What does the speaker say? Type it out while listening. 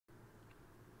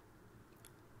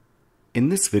In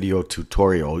this video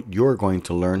tutorial, you are going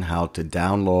to learn how to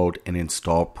download and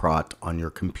install PRAAT on your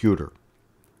computer.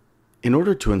 In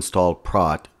order to install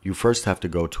PRAAT, you first have to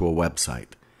go to a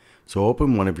website. So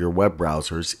open one of your web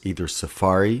browsers, either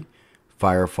Safari,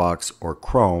 Firefox, or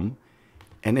Chrome,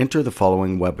 and enter the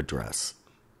following web address.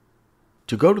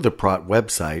 To go to the PRAAT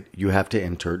website, you have to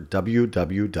enter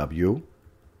www.praat.org.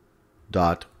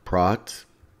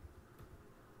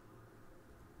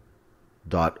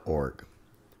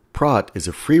 PRAAT is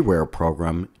a freeware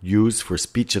program used for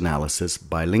speech analysis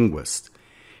by linguists.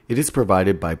 It is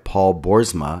provided by Paul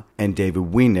Boersma and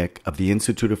David Wienik of the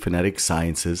Institute of Phonetic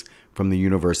Sciences from the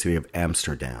University of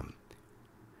Amsterdam.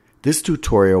 This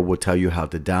tutorial will tell you how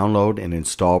to download and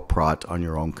install PRAAT on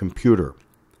your own computer.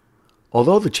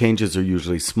 Although the changes are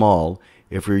usually small,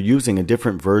 if you're using a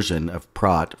different version of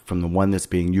PRAAT from the one that's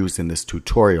being used in this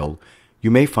tutorial,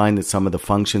 you may find that some of the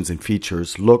functions and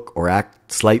features look or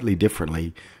act slightly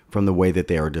differently from the way that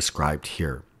they are described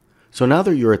here. So now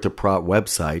that you're at the PRAAT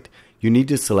website, you need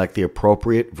to select the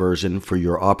appropriate version for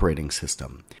your operating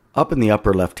system. Up in the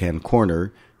upper left-hand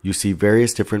corner, you see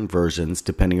various different versions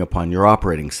depending upon your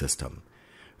operating system.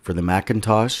 For the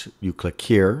Macintosh, you click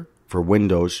here. For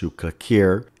Windows, you click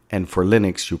here. And for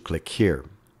Linux, you click here.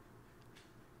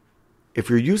 If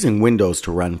you're using Windows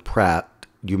to run PRAAT,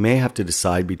 you may have to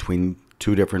decide between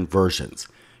two different versions.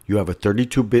 You have a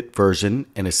 32-bit version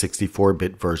and a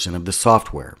 64-bit version of the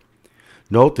software.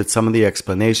 Note that some of the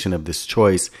explanation of this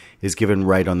choice is given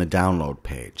right on the download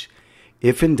page.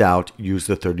 If in doubt, use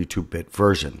the 32-bit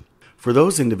version. For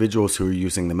those individuals who are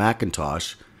using the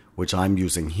Macintosh, which I'm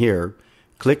using here,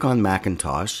 click on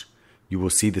Macintosh. You will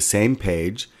see the same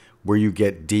page where you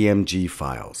get DMG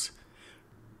files.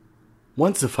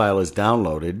 Once the file is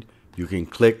downloaded, you can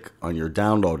click on your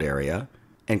download area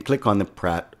and click on the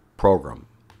PRAAT program.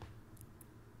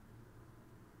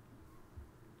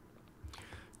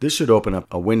 This should open up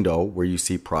a window where you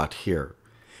see PRAAT here.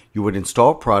 You would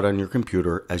install PRAAT on your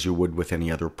computer as you would with any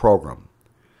other program.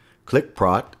 Click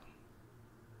PRAAT.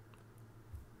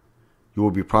 You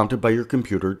will be prompted by your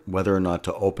computer whether or not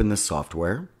to open the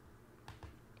software.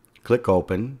 Click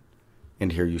Open,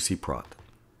 and here you see PRAAT.